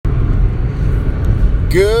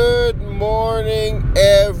Good morning,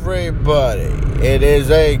 everybody. It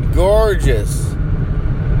is a gorgeous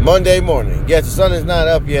Monday morning. Yes, the sun is not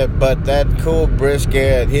up yet, but that cool brisk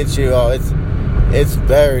air hits you all. It's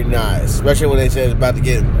very nice, especially when they say it's about to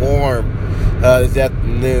get warm this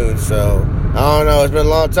afternoon. So I don't know. It's been a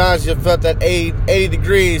long time since you felt that 80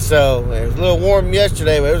 degrees. So it was a little warm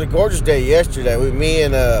yesterday, but it was a gorgeous day yesterday. I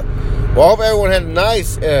hope everyone had a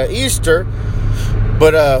nice Easter.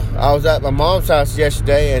 But I was at my mom's house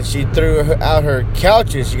yesterday, and she threw out her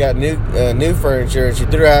couches. She got new furniture, and she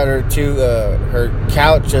threw out her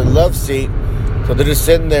couch and love seat. So they're just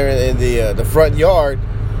sitting there in the front yard,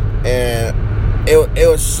 and it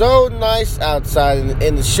was so nice outside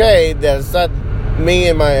in the shade that me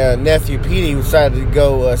and my nephew Petey decided to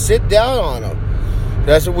go sit down on them.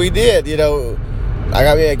 That's what we did. You know, I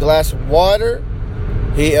got me a glass of water.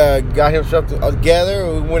 He got himself together.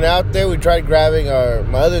 We went out there. We tried grabbing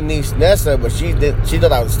my other niece, Nessa, but she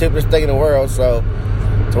thought I was the stupidest thing in the world. So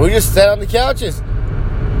we just sat on the couches.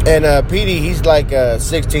 And Petey, he's like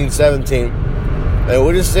 16, 17. And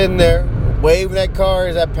we're just sitting there waving at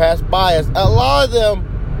cars that passed by us. A lot of them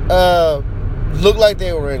looked like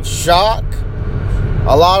they were in shock.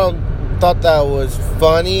 A lot of them thought that was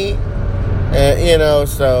funny.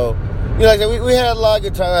 So... like I said, we had a lot of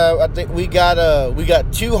good time. I think we got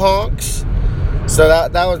 2 honks, so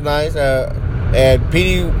that was nice. And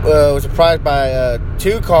Petey was surprised by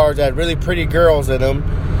 2 cars that had really pretty girls in them.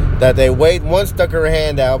 That they waved. One stuck her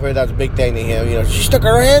hand out, but that was a big thing to him. You know, she stuck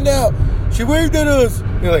her hand out. She waved at us.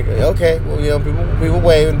 You're like, okay, well, you know, people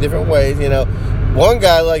wave in different ways. You know, one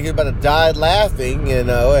guy like he was about to die laughing. You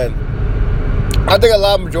know, and I think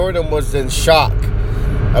majority of them was in shock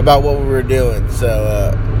about what we were doing.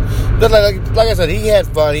 So. Like I said, he had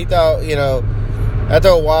fun. He thought, you know, after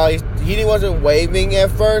a while, he wasn't waving at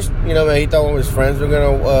first. You know, he thought one of his friends were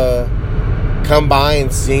going to come by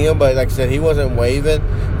and see him. But like I said, he wasn't waving.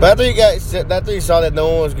 But after he saw that no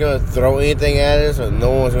one was going to throw anything at us or no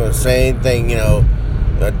one was going to say anything, you know,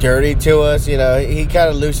 dirty to us, you know, he kind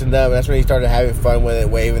of loosened up. And that's when he started having fun with it,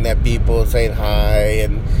 waving at people, saying hi.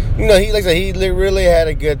 And, you know, he really had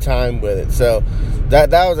a good time with it. So...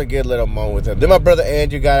 That was a good little moment with him. Then my brother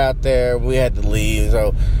Andrew got out there. We had to leave,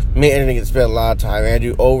 so me and Andrew didn't spend a lot of time.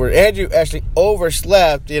 Andrew actually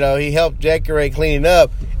overslept. You know, he helped decorate cleaning up,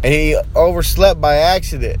 and he overslept by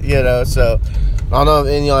accident. You know, so I don't know if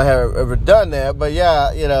any of y'all have ever done that, but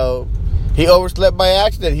yeah, you know, he overslept by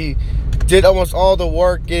accident. He did almost all the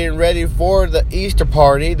work getting ready for the Easter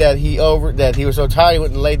party that he was so tired he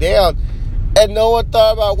wouldn't lay down, and no one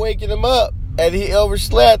thought about waking him up, and he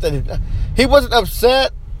overslept. And he wasn't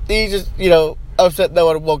upset. He just, you know, upset no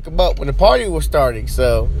one woke him up when the party was starting.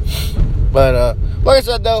 So, but like I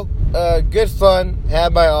said, though, good fun.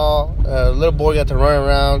 Had by all. Little boy got to run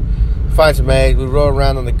around, find some eggs. We rode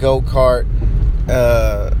around on the go-kart.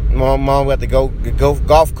 Mom got the golf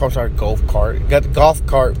cart. Got the golf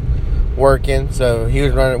cart working. So we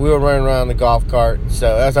were running around the golf cart.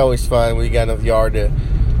 So that's always fun when you got enough yard to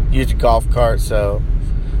use the golf cart. So,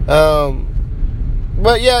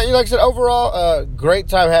 but yeah, like I said, overall, great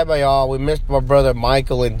time had by y'all. We missed my brother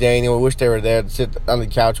Michael and Daniel. We wish they were there to sit on the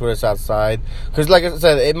couch with us outside. Because, like I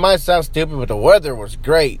said, it might sound stupid, but the weather was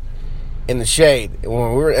great in the shade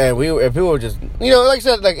when people were just, you know, like I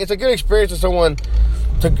said, like it's a good experience for someone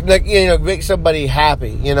to, like, you know, make somebody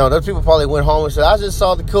happy. You know, those people probably went home and said, "I just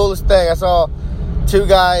saw the coolest thing. I saw 2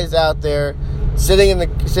 guys out there sitting on the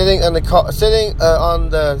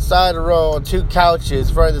side of the road on 2 couches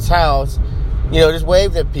in front of this house." You know, just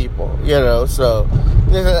waved at people, you know, so,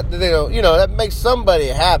 you know, that makes somebody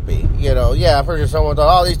happy, you know. Yeah, I've heard someone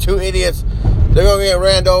thought, these 2 idiots, they're going to get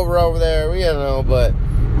ran over there, you know, but,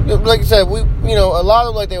 like I said, you know, a lot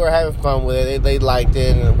of them, like, they were having fun with it. They liked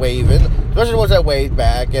it and waving, especially the ones that waved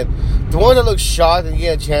back, and the ones that looked shocked and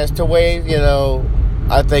get a chance to wave, you know,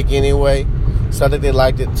 I think anyway, so I think they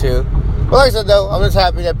liked it too. But like I said, though, I'm just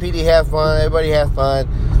happy that PD had fun, everybody had fun.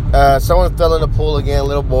 Someone fell in the pool again,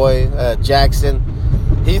 little boy, Jackson.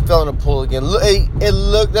 He fell in the pool again.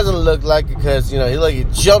 It doesn't look like it because, you know, he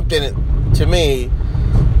jumped in it to me.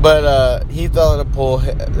 But he fell in the pool.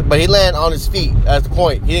 But he landed on his feet. That's the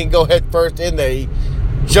point. He didn't go head first in there. He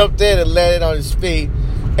jumped in and landed on his feet.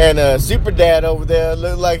 And Super Dad over there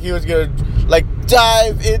looked like he was going to, like,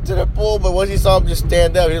 dive into the pool. But once he saw him just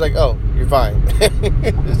stand up, he was like, oh, you're fine.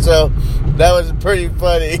 So that was pretty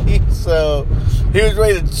funny. So he was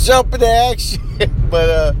ready to jump into action.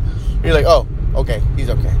 But he's like, oh, okay, he's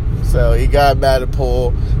okay. So he got mad at the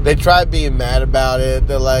pool. They tried being mad about it.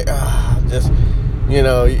 They're like, just, you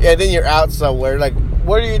know. And then you're out somewhere. Like,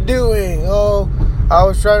 what are you doing? Oh, I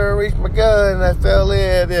was trying to reach my gun and I fell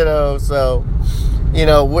in, you know. So they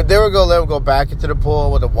were going to let them go back into the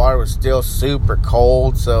pool, but the water was still super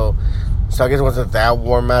cold. So I guess it wasn't that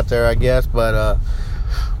warm out there, I guess. But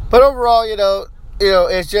overall,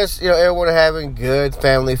 it's just, everyone having good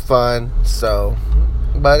family fun. So,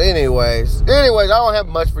 but anyways, I don't have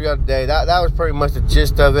much for y'all today. That was pretty much the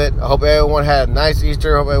gist of it. I hope everyone had a nice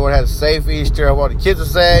Easter. I hope everyone had a safe Easter. I hope all the kids are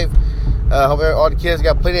safe. I hope all the kids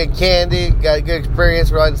got plenty of candy, got a good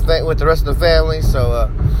experience with the rest of the family. So,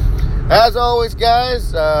 as always,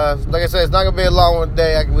 guys, like I said, it's not going to be a long one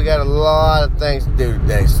today. We got a lot of things to do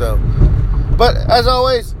today. So, but as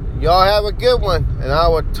always, y'all have a good one, and I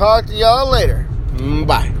will talk to y'all later.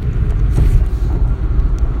 Bye.